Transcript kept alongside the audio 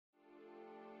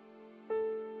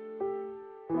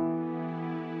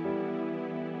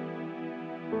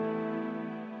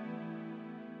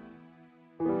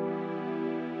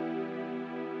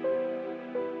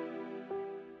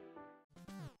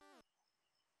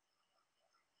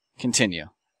Continue.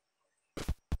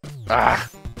 Ah!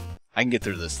 I can get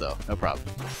through this though, no problem.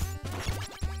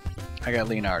 I got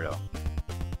Leonardo.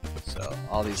 So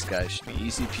all these guys should be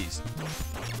easy peasy.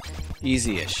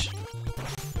 Easy-ish.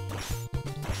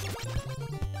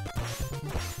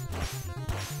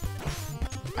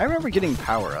 I remember getting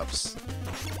power-ups.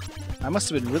 I must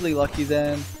have been really lucky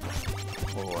then,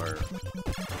 or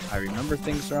I remember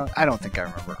things wrong. I don't think I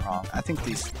remember it wrong. I think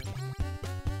these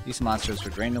monsters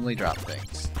would randomly drop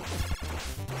things.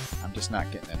 I'm just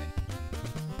not getting any.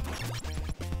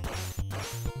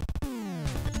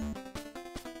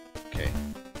 Okay.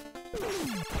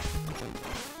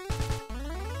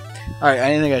 Alright, I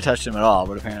didn't think I touched him at all,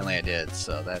 but apparently I did,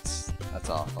 so that's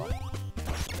awful.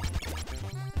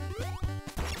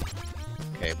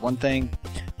 Okay, one thing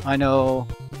I know,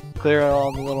 clear out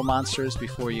all the little monsters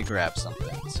before you grab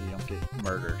something, so you don't get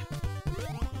murdered.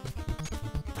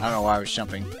 I don't know why I was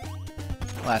jumping.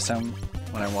 Last time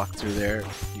when I walked through there,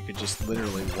 you could just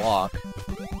literally walk.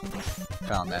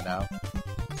 Found that out.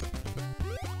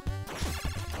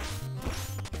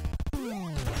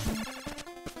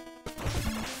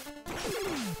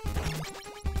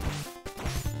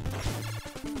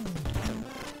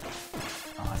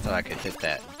 Oh, I thought I could hit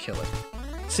that and kill it.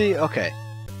 See, okay.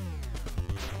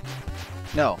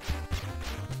 No.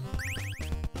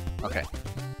 Okay.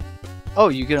 Oh,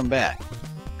 you get them back.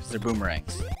 Because they're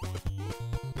boomerangs.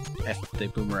 If they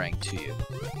boomerang to you.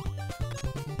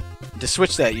 To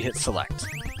switch that, you hit select.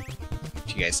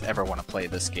 If you guys ever want to play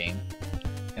this game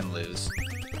and lose.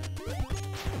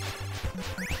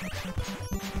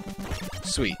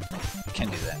 Sweet. You can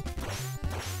do that.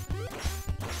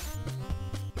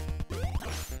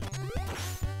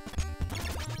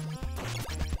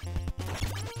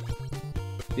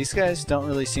 These guys don't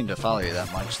really seem to follow you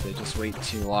that much. They just wait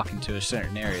to walk into a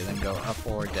certain area, then go up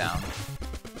or down.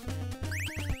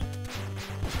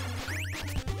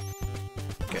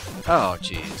 Good. Oh,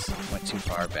 jeez. Went too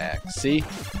far back. See?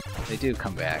 They do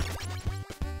come back.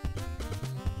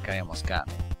 Guy almost got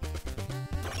me.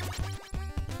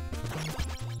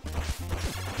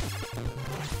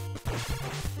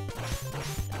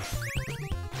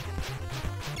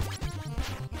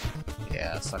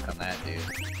 Yeah, suck on that, dude.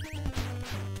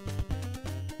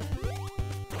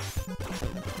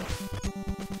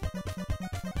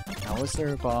 Was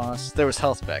there a boss? There was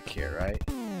health back here, right?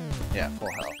 Yeah, full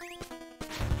health.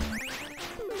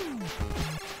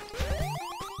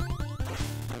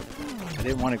 I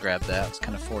didn't want to grab that. I was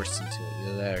kind of forced into it.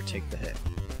 Either that or take the hit.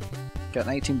 Got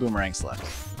 19 boomerangs left.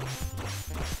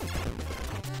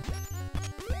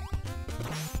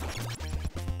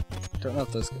 Don't know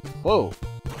if those... Whoa!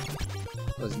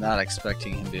 Was not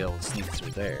expecting him to be able to sneak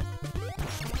through there.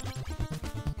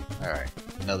 Alright,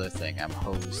 another thing. I'm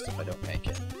hosed if I don't make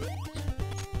it.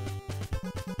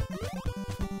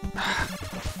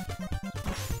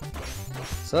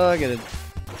 So I gotta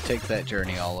take that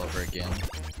journey all over again.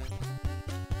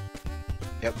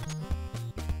 Yep.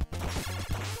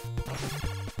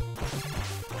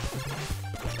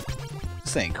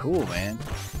 This ain't cool, man.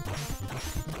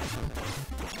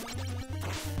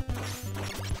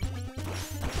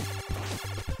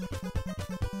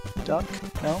 Duck?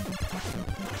 No?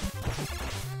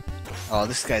 Oh,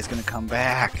 this guy's gonna come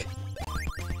back.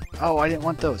 Oh, I didn't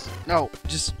want those. No,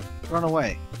 just run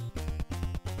away.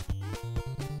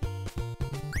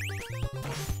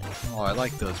 Oh, I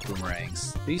like those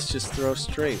boomerangs. These just throw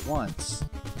straight once.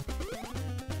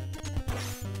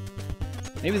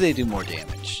 Maybe they do more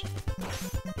damage.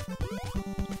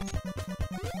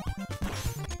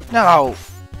 No!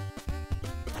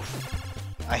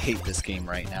 I hate this game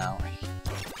right now.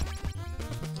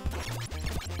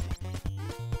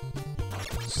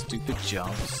 Stupid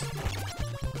jumps.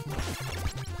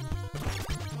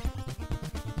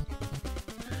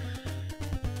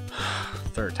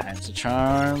 Third time's a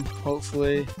charm,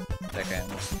 hopefully. That guy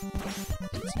almost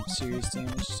did some serious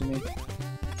damage to me.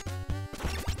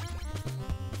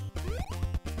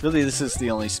 Really, this is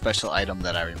the only special item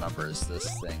that I remember is this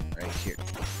thing right here.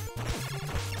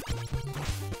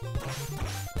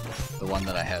 The one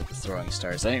that I had, the throwing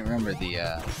stars. I didn't remember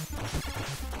the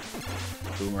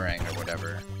boomerang or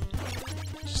whatever.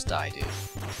 Just die, dude.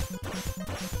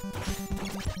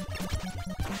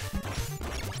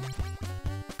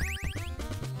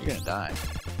 You're gonna die.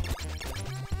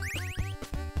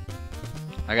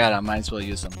 I got it, I might as well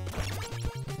use them.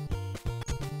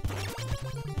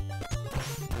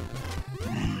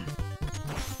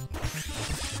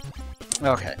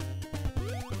 Okay.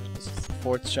 This is the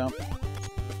fourth jump.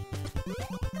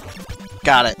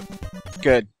 Got it.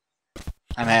 Good.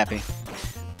 I'm happy.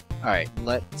 Alright,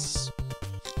 let's...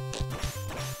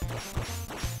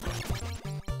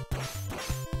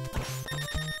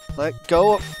 Let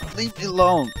go of... Leave me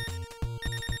alone.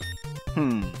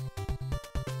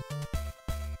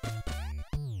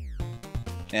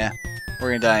 Yeah, we're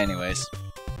gonna die anyways.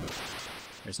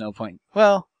 There's no point.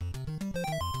 Well,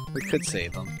 we could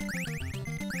save him.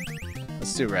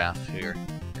 Let's do Raph here,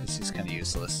 because he's kind of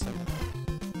useless.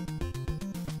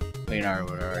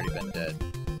 Leonardo would have already been dead.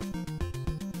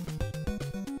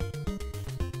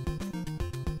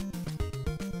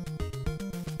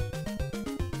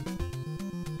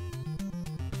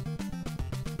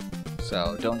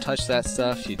 So, don't touch that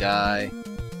stuff, you die.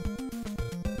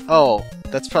 Oh,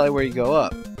 that's probably where you go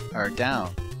up. Or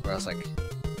down. Where I was like...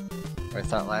 Where I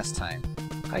thought last time.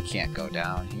 I can't go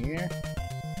down here.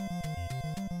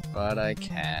 But I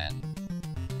can.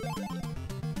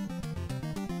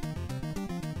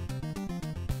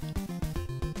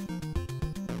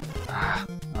 Ah,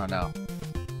 oh no.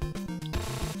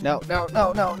 No, no,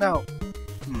 no, no, no!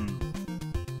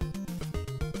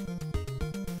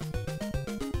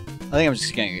 I think I'm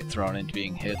just gonna get thrown into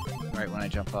being hit right when I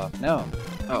jump off. No!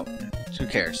 Oh, who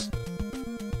cares?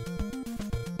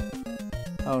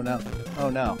 Oh no. Oh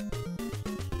no.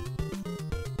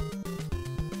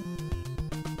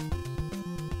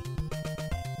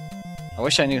 I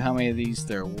wish I knew how many of these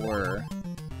there were.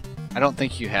 I don't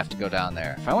think you have to go down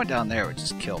there. If I went down there, it would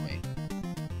just kill me.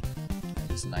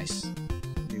 It's a nice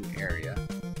new area.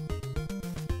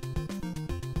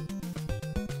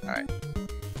 Alright.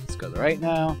 Let's go to the right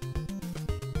now.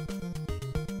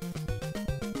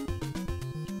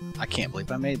 I can't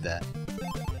believe I made that.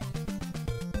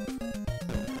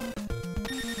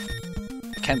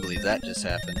 I can believe that just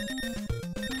happened.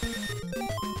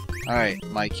 Alright,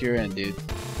 Mike, you're in, dude.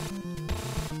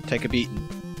 Take a beating.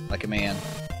 Like a man.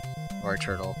 Or a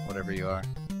turtle, whatever you are.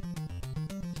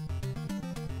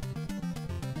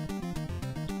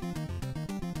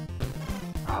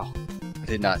 Oh, I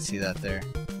did not see that there.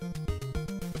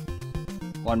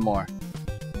 One more.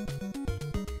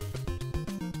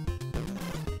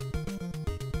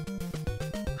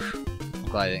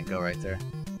 I'm glad I didn't go right there.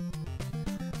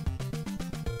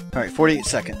 Alright, 48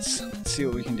 seconds. Let's see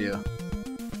what we can do.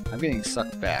 I'm getting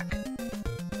sucked back.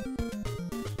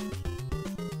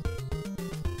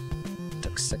 It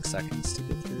took 6 seconds to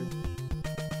get through.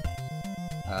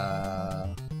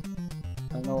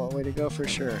 Don't know what way to go for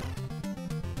sure.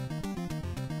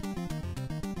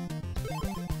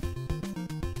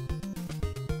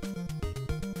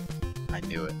 I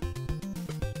knew it.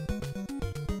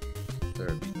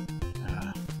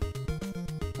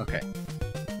 Okay.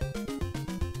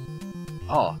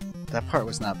 Oh, that part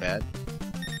was not bad.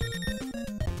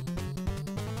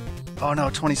 Oh no,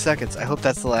 20 seconds. I hope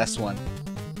that's the last one.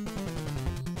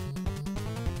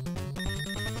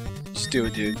 Just do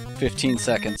it, dude. 15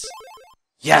 seconds.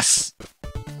 Yes!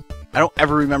 I don't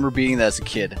ever remember beating that as a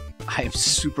kid. I am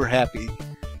super happy.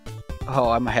 Oh,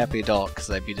 I'm a happy adult because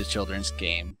I beat a children's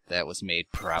game that was made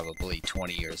probably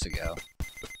 20 years ago.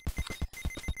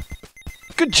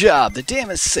 Good job! The dam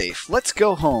is safe. Let's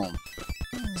go home.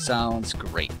 Sounds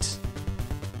great.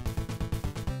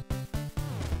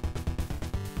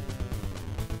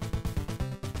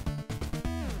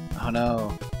 Oh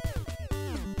no.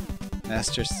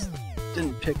 Masters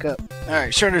didn't pick up.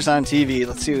 Alright, Shredder's on TV.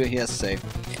 Let's see what he has to say.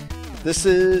 This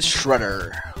is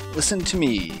Shredder. Listen to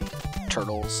me,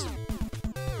 turtles.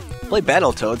 Play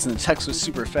Battletoads and the text was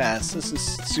super fast. This is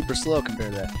super slow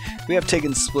compared to that. We have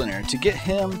taken Splinter. To get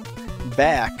him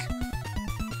back.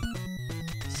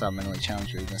 Stop mentally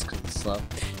challenged reading this because it's slow.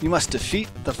 You must defeat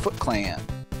the Foot Clan.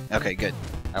 Okay, good.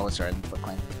 I was right in the Foot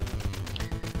Clan.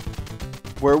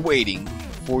 We're waiting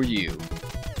for you.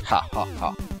 Ha ha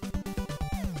ha.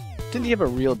 Didn't he have a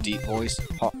real deep voice?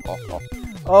 Ha ha ha.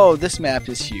 Oh, this map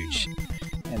is huge.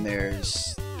 And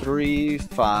there's 3,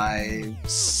 5,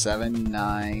 7,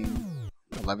 9,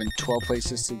 11, 12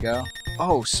 places to go.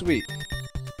 Oh, sweet.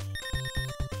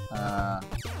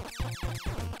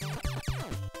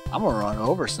 I'm gonna run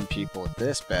over some people with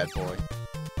this bad boy.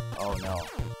 Oh no.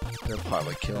 They'll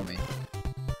probably kill me.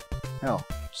 No,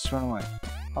 just run away.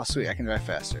 Oh sweet, I can drive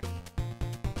faster.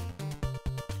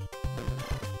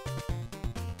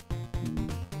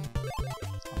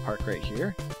 I'll park right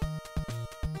here.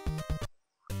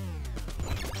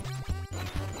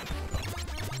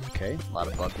 Okay, a lot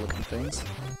of bug looking things.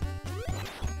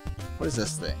 What is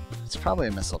this thing? It's probably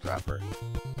a missile dropper.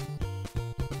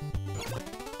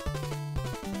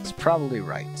 Probably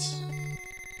right.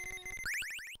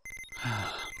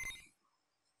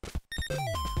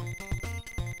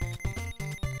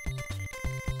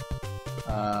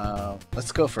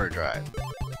 Let's go for a drive.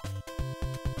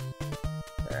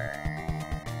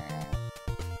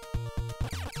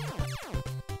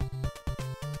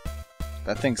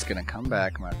 That thing's gonna come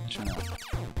back.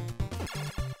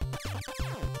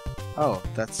 Oh,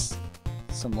 that's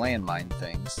some landmine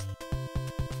things.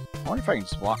 I wonder if I can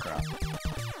just walk around.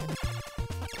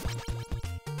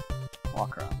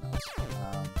 Walk around those.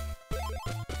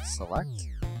 Select?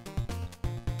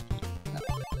 No.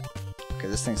 Okay,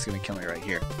 this thing's gonna kill me right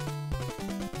here.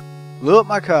 Blew up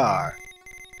my car!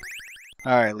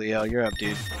 Alright, Leo, you're up,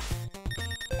 dude.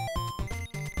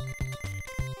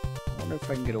 I wonder if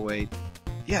I can get away.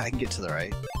 Yeah, I can get to the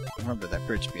right. Remember that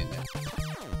bridge being there.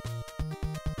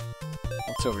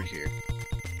 What's over here?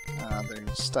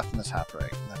 There's stuff in the top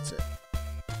right. That's it.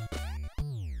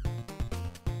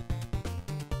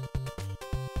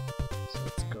 So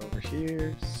let's go over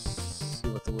here, see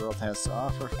what the world has to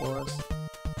offer for us.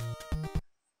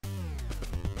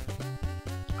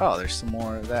 Oh, there's some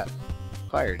more of that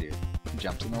fire dude. He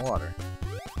jumped in the water.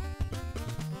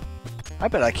 I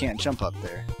bet I can't jump up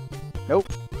there. Nope.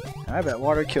 And I bet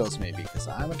water kills me because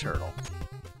I'm a turtle.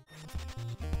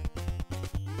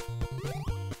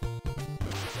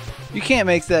 You can't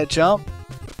make that jump.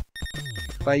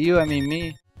 By you, I mean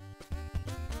me.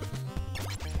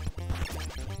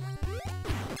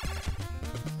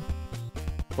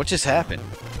 What just happened?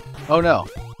 Oh no.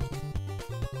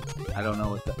 I don't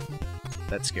know what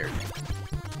that scared me.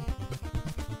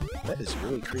 That is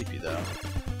really creepy though.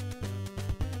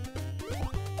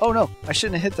 Oh no, I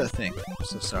shouldn't have hit that thing. I'm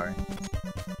so sorry.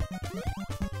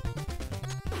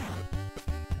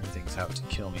 Everything's out to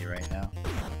kill me right now.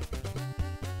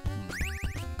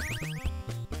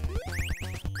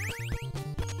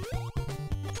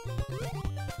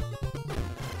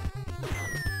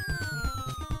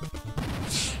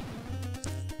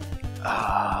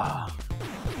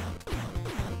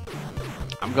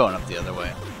 I'm going up the other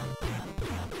way.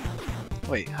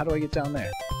 Wait, how do I get down there?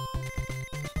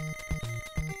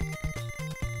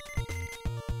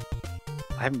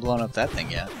 I haven't blown up that thing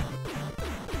yet.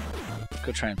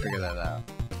 Go try and figure that out.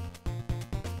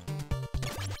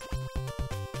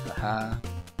 Haha.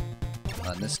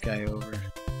 Run this guy over.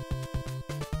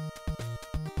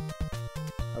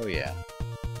 Oh yeah.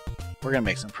 We're gonna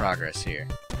make some progress here.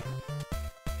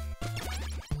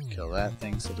 Kill that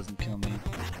thing so it doesn't kill me.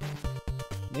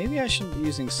 Maybe I shouldn't be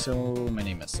using so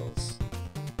many missiles.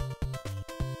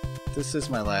 This is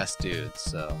my last dude,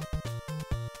 so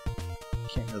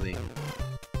can't really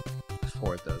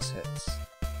afford those hits.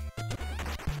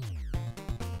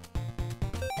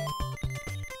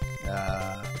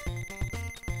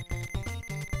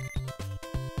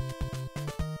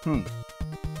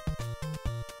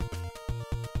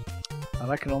 Thought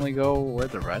I could only go where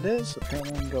the red is?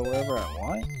 Apparently I can go wherever I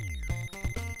want?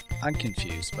 I'm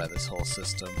confused by this whole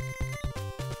system.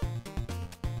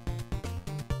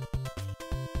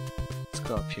 Let's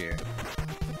go up here.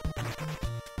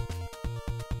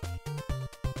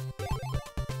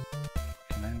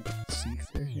 Can I sneak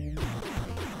through here?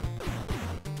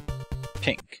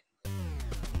 Pink.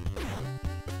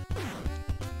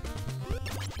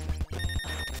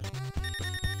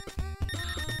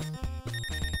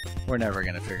 We're never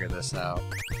gonna figure this out.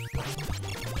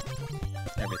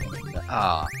 Everything.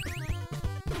 Ah.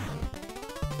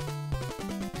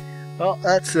 Well,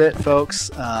 that's it, folks.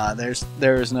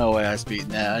 There's no way I was beating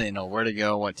that. I didn't know where to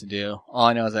go, what to do. All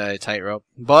I know is that I had a tightrope.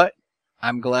 But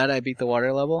I'm glad I beat the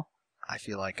water level. I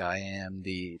feel like I am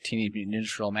the Teenage Mutant Ninja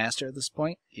Turtle master at this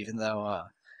point, even though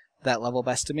that level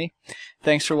bested me.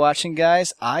 Thanks for watching,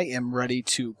 guys. I am ready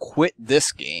to quit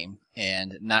this game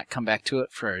and not come back to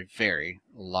it for a very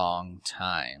long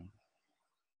time.